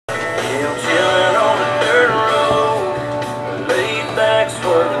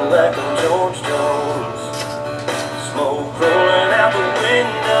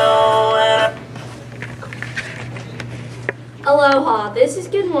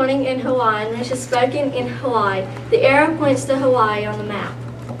morning in Hawaiian, which is spoken in Hawaii. The arrow points to Hawaii on the map.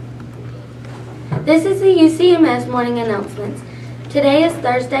 This is the UCMS morning announcements. Today is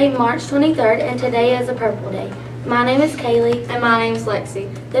Thursday, March 23rd, and today is a Purple Day. My name is Kaylee. And my name is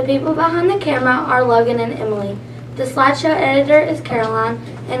Lexi. The people behind the camera are Logan and Emily. The slideshow editor is Caroline,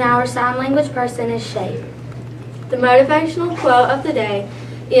 and our sign language person is Shay. The motivational quote of the day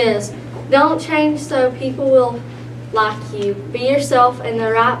is, "Don't change so people will like you. Be yourself and the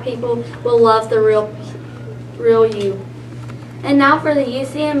right people will love the real you." And now for the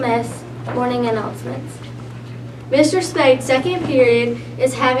UCMS morning announcements. Mr. Spade's second period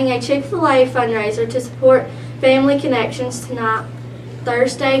is having a Chick-fil-A fundraiser to support Family Connections tonight,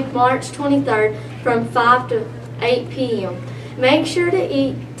 Thursday, March 23rd from 5 to 8 p.m. Make sure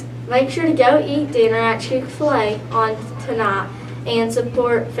to go eat dinner at Chick-fil-A on tonight and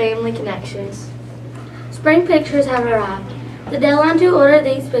support Family Connections. Spring pictures have arrived. The deadline to order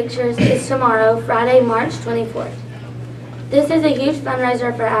these pictures is tomorrow, Friday, March 24th. This is a huge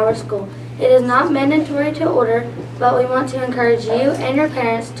fundraiser for our school. It is not mandatory to order, but we want to encourage you and your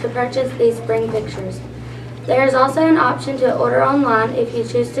parents to purchase these spring pictures. There is also an option to order online if you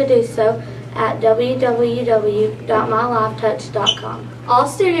choose to do so at www.mylifetouch.com. All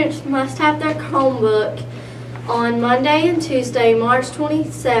students must have their Chromebook on Monday and Tuesday, March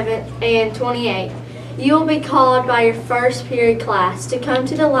 27th and 28th. You will be called by your first period class to come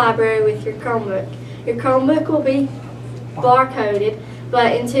to the library with your Chromebook. Your Chromebook will be barcoded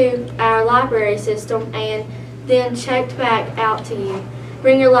into our library system and then checked back out to you.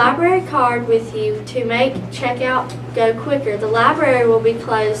 Bring your library card with you to make checkout go quicker. The library will be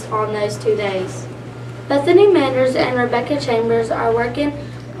closed on those 2 days. Bethany Manders and Rebecca Chambers are working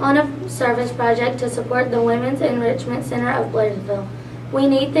on a service project to support the Women's Enrichment Center of Blairsville. We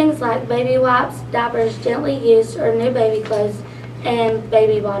need things like baby wipes, diapers gently used or new baby clothes, and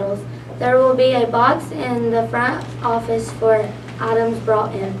baby bottles. There will be a box in the front office for items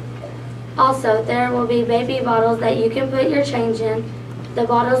brought in. Also, there will be baby bottles that you can put your change in. The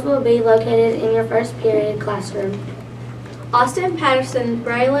bottles will be located in your first period classroom. Austin Patterson,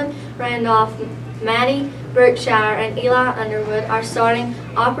 Braylon Randolph, Maddie Berkshire, and Eli Underwood are starting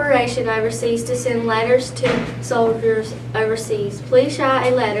Operation Overseas to send letters to soldiers overseas. Please write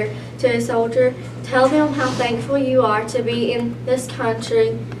a letter to a soldier. Tell them how thankful you are to be in this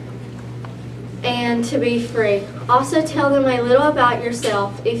country and to be free. Also tell them a little about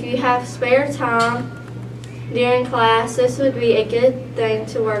yourself. If you have spare time during class, this would be a good thing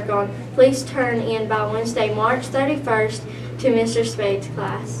to work on. Please turn in by Wednesday, March 31st to Mr. Spade's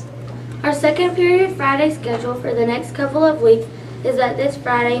class. Our second period Friday schedule for the next couple of weeks is that this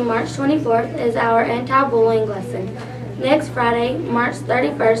Friday, March 24th, is our anti-bullying lesson. Next Friday, March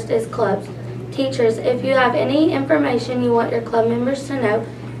 31st, is clubs. Teachers, if you have any information you want your club members to know,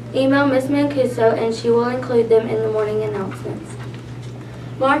 email Ms. Mancuso and she will include them in the morning announcements.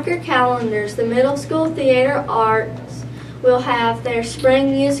 Mark your calendars. The Middle School Theater Arts will have their spring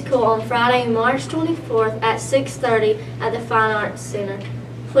musical on Friday, March 24th at 6:30 at the Fine Arts Center.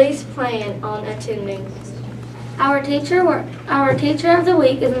 Please plan on attending. Our teacher of the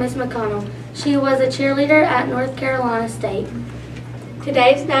week is Miss McConnell. She was a cheerleader at North Carolina State.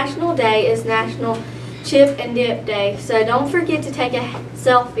 Today's National Day is National Chip and Dip Day, so don't forget to take a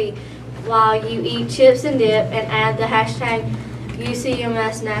selfie while you eat chips and dip and add the hashtag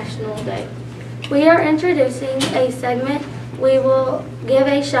UCMS National Day. We are introducing a segment. We will give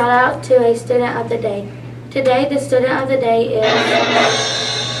a shout out to a student of the day. Today the student of the day is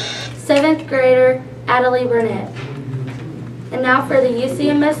 7th grader Adelie Burnett. And now for the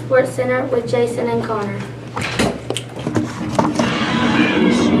UCMS Sports Center with Jason and Connor.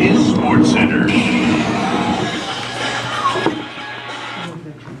 This is Sports Center.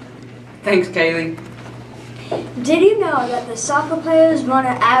 Thanks, Kaylee. Did you know that the soccer players run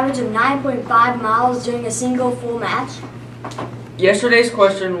an average of 9.5 miles during a single full match? Yesterday's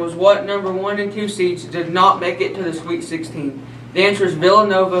question was what number 1 and 2 seeds did not make it to the Sweet 16? The answer is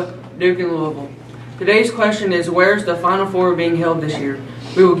Villanova, Duke, and Louisville. Today's question is where is the Final Four being held this year?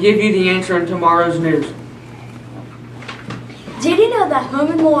 We will give you the answer in tomorrow's news. Did you know that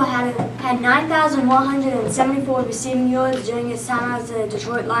Herman Moore had 9,174 receiving yards during his time as the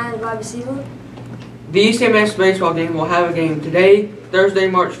Detroit Lions wide receiver? The UCMS baseball team will have a game today, Thursday,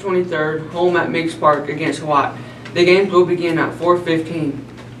 March 23rd, home at Meigs Park against White. The games will begin at 4:15.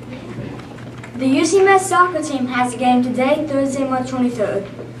 The UCMS soccer team has a game today, Thursday, March 23rd.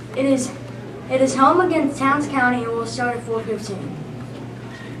 It is home against Towns County and will start at 4:15.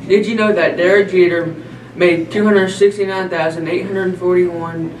 Did you know that Derek Jeter made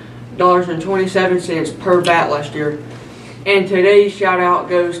 $269,841.27 per bat last year? And today's shout out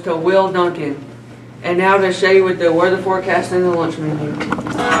goes to Will Duncan. And now to Shay with the weather forecast and the lunch menu.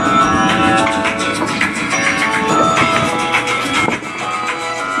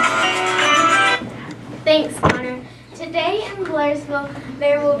 Thanks, Connor. Today in Blairsville,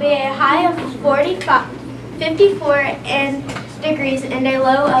 there will be a high of 54 degrees and a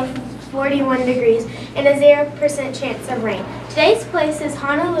low of 41 degrees and a 0% chance of rain. Today's place is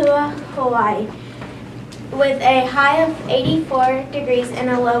Honolulu, Hawaii, with a high of 84 degrees and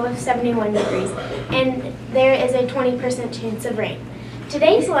a low of 71 degrees, and there is a 20% chance of rain.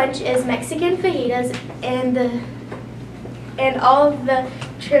 Today's lunch is Mexican fajitas and all of the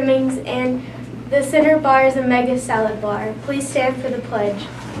trimmings, and the center bar is a mega salad bar. Please stand for the pledge.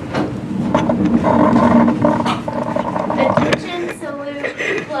 Attention,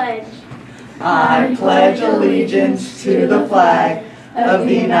 salute, pledge. I pledge allegiance to the flag of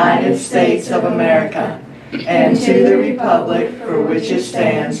the United States of America and to the republic for which it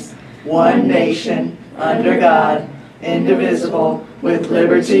stands, one nation, under God, indivisible, with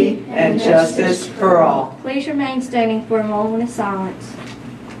liberty and justice for all. Please remain standing for a moment of silence.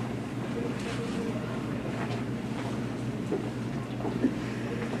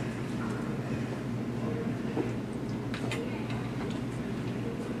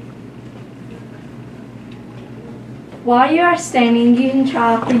 While you are standing, you can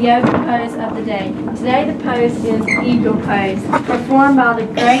try out the yoga pose of the day. Today the pose is Eagle Pose, performed by the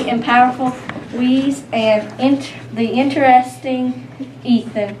great and powerful Wheeze and the interesting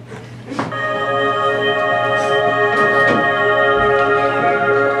Ethan.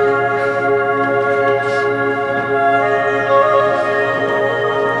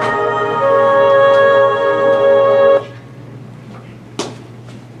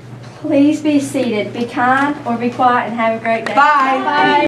 Please be seated, be kind, or be quiet, and have a great day. Bye. Bye.